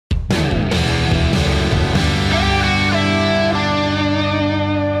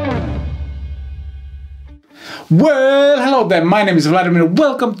Well, hello there, my name is Vladimir,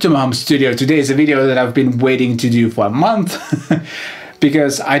 welcome to my home studio. Today is a video that I've been waiting to do for a month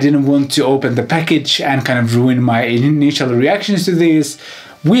because I didn't want to open the package and kind of ruin my initial reactions to this.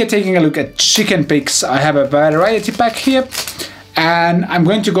 We are taking a look at Chickenpicks. I have a variety pack here and I'm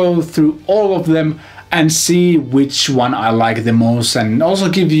going to go through all of them and see which one I like the most and also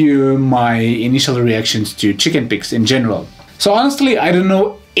give you my initial reactions to Chickenpicks in general. So honestly, I don't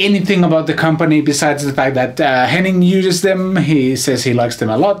know anything about the company besides the fact that Henning uses them. He says he likes them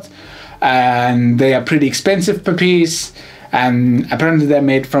a lot and they are pretty expensive per piece and apparently they're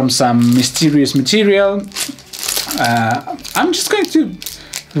made from some mysterious material. I'm just going to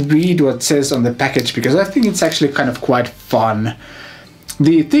read what it says on the package because I think it's actually kind of quite fun.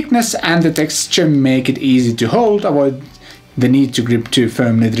 The thickness and the texture make it easy to hold, avoid the need to grip too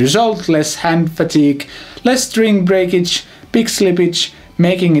firmly. The result, less hand fatigue, less string breakage, big slippage,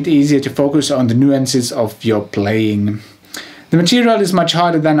 making it easier to focus on the nuances of your playing. The material is much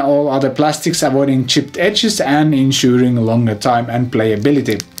harder than all other plastics, avoiding chipped edges and ensuring longer time and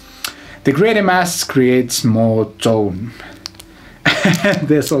playability. The greater mass creates more tone.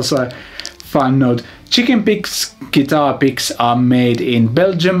 There's also a fun note. Chickenpicks guitar picks are made in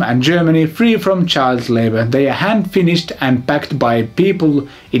Belgium and Germany, free from child labor. They are hand finished and packed by people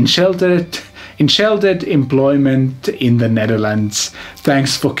in sheltered employment in the Netherlands.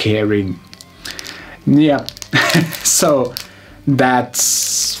 Thanks for caring. Yeah, so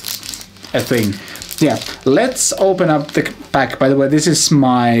that's a thing. Yeah, let's open up the pack. By the way, this is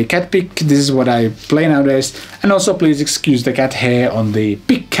my cat pick. This is what I play nowadays. And also please excuse the cat hair on the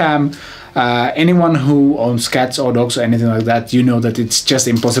pick cam. Anyone who owns cats or dogs or anything like that, you know that it's just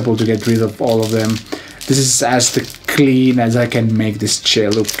impossible to get rid of all of them. This is as clean as I can make this chair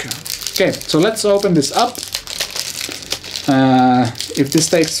look. Okay, so let's open this up. If this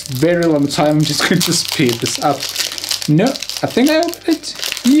takes very long time, I'm just going to speed this up. No, I think I opened it.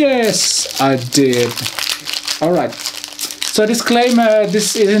 Yes, I did. Alright. So disclaimer,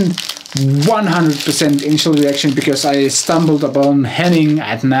 this isn't 100% initial reaction because I stumbled upon Henning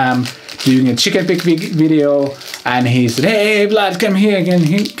at NAMM doing a Chickenpick video and he said, "Hey Vlad, come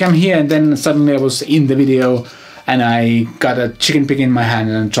here," and then suddenly I was in the video and I got a Chickenpick in my hand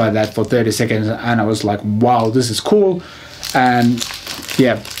and tried that for 30 seconds and I was like, wow, this is cool. And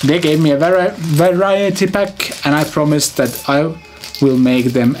yeah, they gave me a variety pack and I promised that I will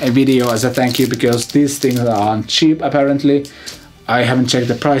make them a video as a thank you because these things aren't cheap apparently. I haven't checked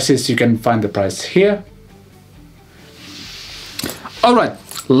the prices, you can find the price here. Alright,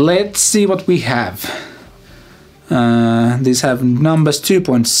 let's see what we have. These have numbers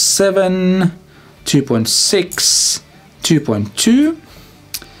 2.7, 2.6, 2.2,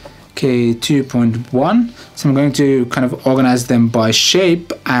 okay, 2.1. So I'm going to kind of organize them by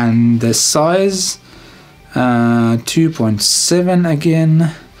shape and the size. 2.7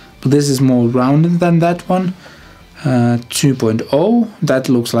 again, but this is more rounded than that one. 2.0, that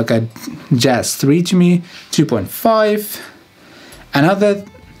looks like a Jazz 3 to me. 2.5, another,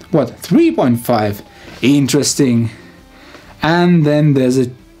 what, 3.5, interesting. And then there's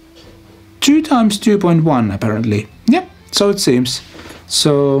a 2 times 2.1 apparently. Yep, so it seems.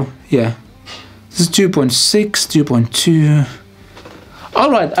 So yeah, this is 2.6, 2.2.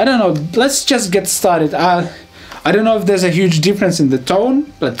 Alright, I don't know, let's just get started. I don't know if there's a huge difference in the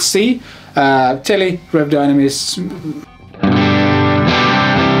tone, let's see. Tele, Rev Dynamis,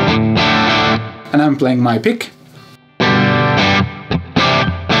 and I'm playing my pick.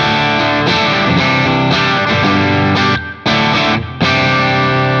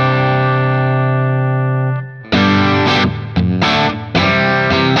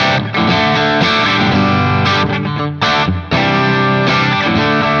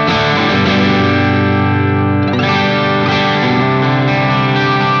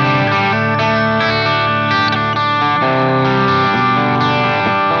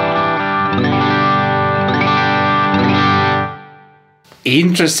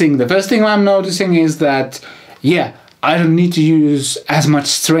 Interesting. The first thing I'm noticing is that, yeah, I don't need to use as much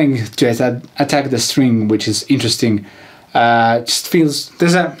strength to attack the string, which is interesting. Just feels,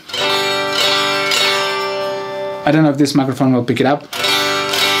 there's a, I don't know if this microphone will pick it up.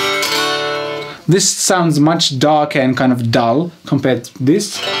 This sounds much darker and kind of dull compared to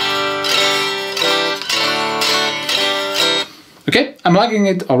this. Okay, I'm liking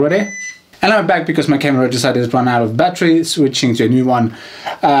it already. And I'm back because my camera decided to run out of battery, switching to a new one.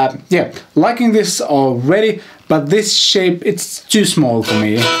 Yeah, liking this already, but this shape, it's too small for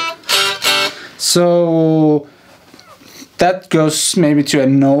me. So that goes maybe to a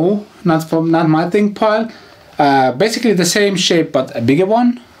no, not my thing pile. Basically the same shape, but a bigger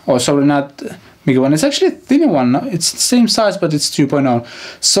one. Or sorry, not bigger one. It's actually a thinner one. It's the same size, but it's 2.0.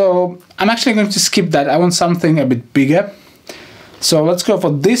 So I'm actually going to skip that. I want something a bit bigger. So let's go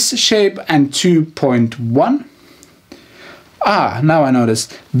for this shape and 2.1. Ah, now I notice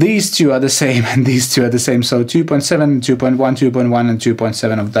these two are the same and these two are the same. So 2.7, 2.1, 2.1 and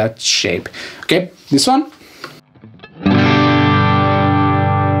 2.7 of that shape. Okay, this one.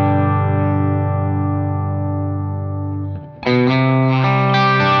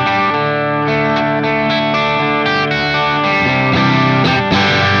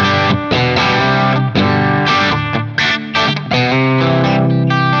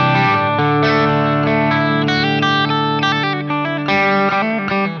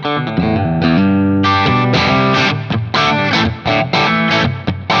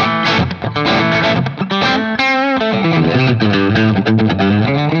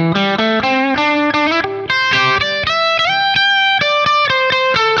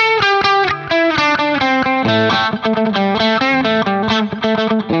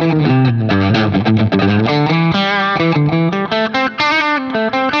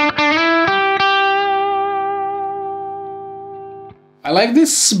 I like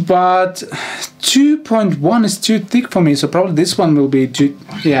this, but 2.1 is too thick for me, so probably this one will be too,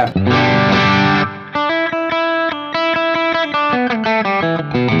 yeah.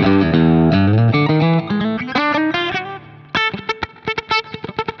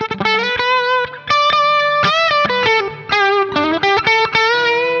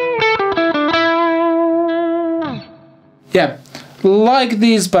 Yeah, like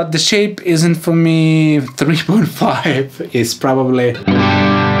these, but the shape isn't for me. 3.5 is probably...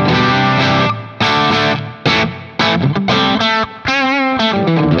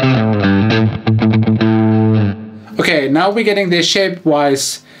 Okay, now we're getting the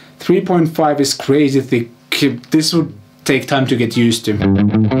shape-wise. 3.5 is crazy thick. This would take time to get used to.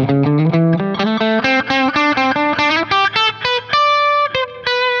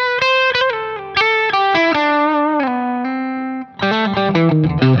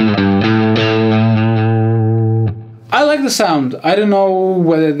 I like the sound. I don't know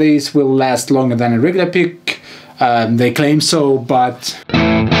whether these will last longer than a regular pick. They claim so, but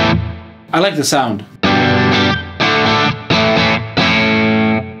I like the sound.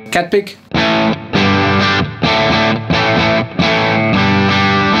 Cat pick.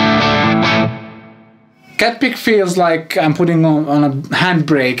 Cat pick feels like I'm putting on a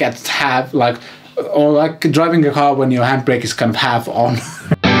handbrake at half, like, or like driving a car when your handbrake is kind of half on.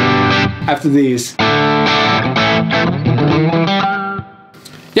 After these.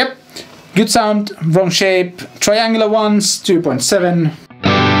 Yep, good sound, wrong shape. Triangular ones, 2.7.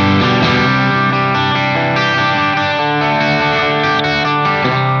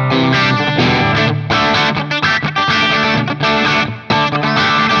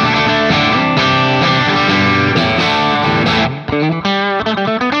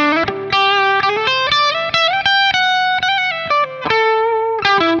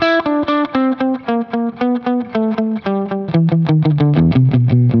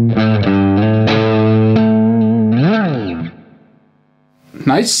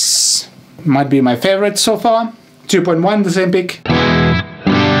 Nice, might be my favorite so far. 2.1, the same pick.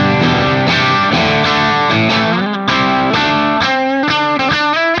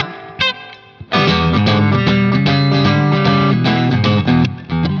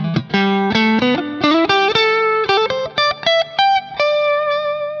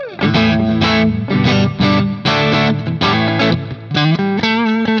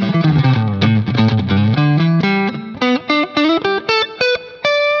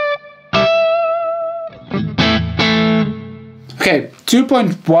 Okay,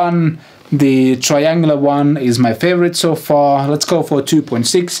 2.1, the triangular one is my favorite so far. Let's go for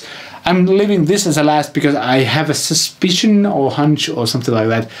 2.6. I'm leaving this as a last because I have a suspicion or hunch or something like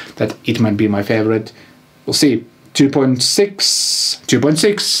that that it might be my favorite. We'll see. 2.6,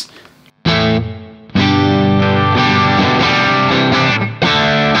 2.6.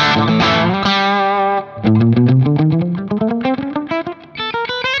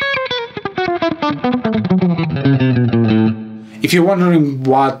 If you're wondering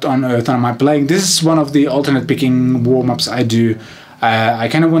what on earth am I playing, this is one of the alternate picking warm-ups I do. I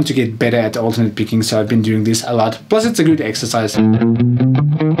kind of want to get better at alternate picking, so I've been doing this a lot. Plus it's a good exercise.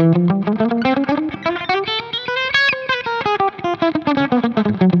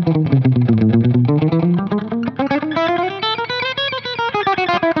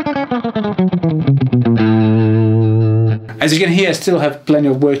 As you can hear, I still have plenty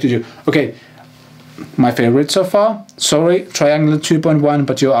of work to do. Okay. My favorite so far. Sorry, triangular 2.1,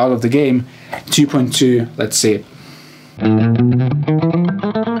 but you're out of the game. 2.2, let's see.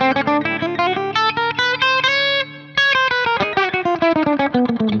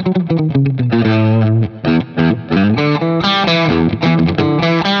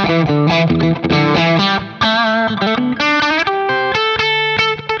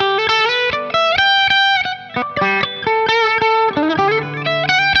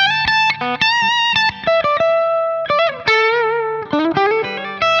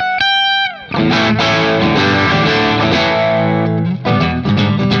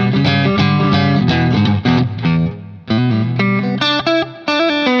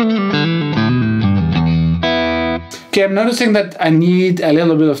 Okay, I'm noticing that I need a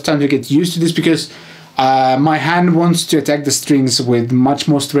little bit of time to get used to this because my hand wants to attack the strings with much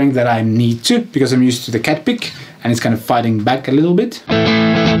more strength than I need to, because I'm used to the cat pick and it's kind of fighting back a little bit.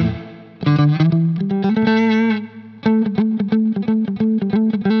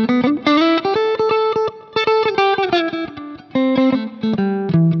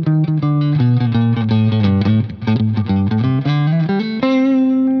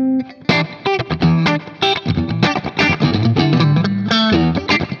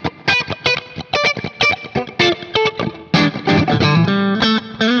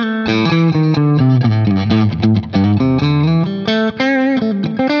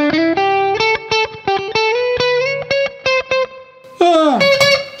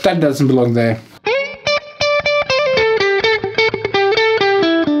 That doesn't belong there.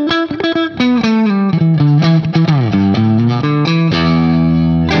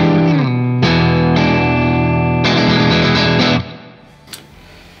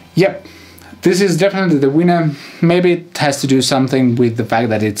 Yep, this is definitely the winner. Maybe it has to do something with the fact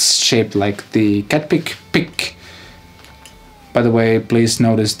that it's shaped like the cat pick. By the way, please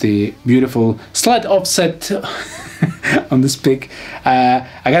notice the beautiful slight offset on this pick. I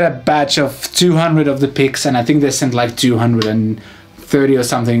got a batch of 200 of the picks, and I think they sent like 230 or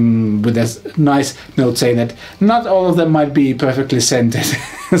something with a nice note saying that not all of them might be perfectly scented.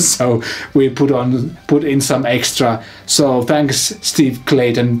 So we put in some extra. So thanks Steve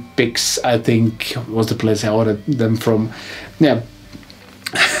Clayton Picks, I think was the place I ordered them from. Yeah,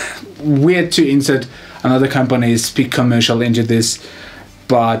 weird to insert another company's pick commercial into this,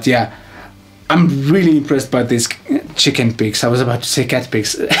 but yeah, I'm really impressed by these Chickenpicks. I was about to say cat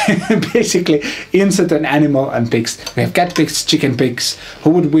picks. Basically, insert an animal and picks. We have cat picks, Chickenpicks. Who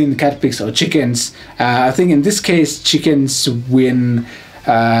would win, cat picks or chickens? I think in this case, chickens win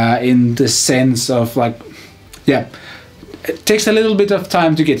in the sense of like, yeah, it takes a little bit of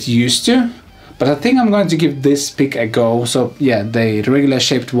time to get used to. But I think I'm going to give this pick a go. So yeah, the regular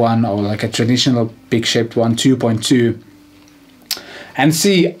shaped one or like a traditional pick shaped one, 2.2, and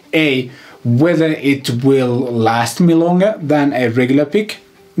see whether it will last me longer than a regular pick,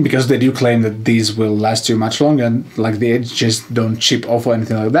 because they do claim that these will last you much longer, like the edges don't chip off or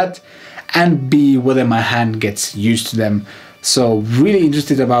anything like that, and B, whether my hand gets used to them. So really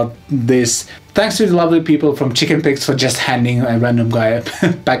interested about this. Thanks to the lovely people from Chickenpicks for just handing a random guy a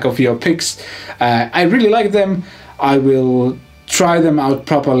pack of your picks. I really like them. I will try them out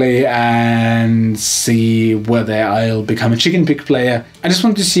properly and see whether I'll become a chicken pick player. I just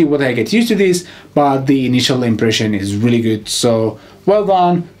want to see whether I get used to this, but the initial impression is really good. So well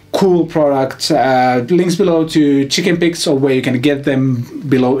done. Cool product. Links below to Chickenpicks or where you can get them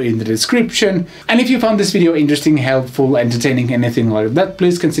below in the description. And if you found this video interesting, helpful, entertaining, anything like that,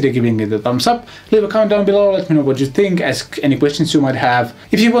 please consider giving it a thumbs up. Leave a comment down below, let me know what you think, ask any questions you might have.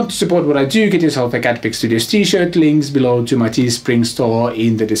 If you want to support what I do, get yourself a Cat Pick Studios t-shirt. Links below to my Teespring store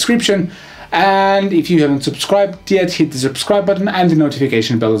in the description. And if you haven't subscribed yet, hit the subscribe button and the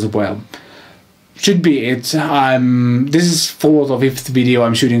notification bell as well. Should be it. This is 4th or 5th video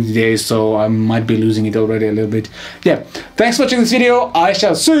I'm shooting today, so I might be losing it already a little bit. Yeah, thanks for watching this video. I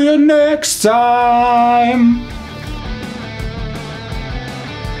shall see you next time.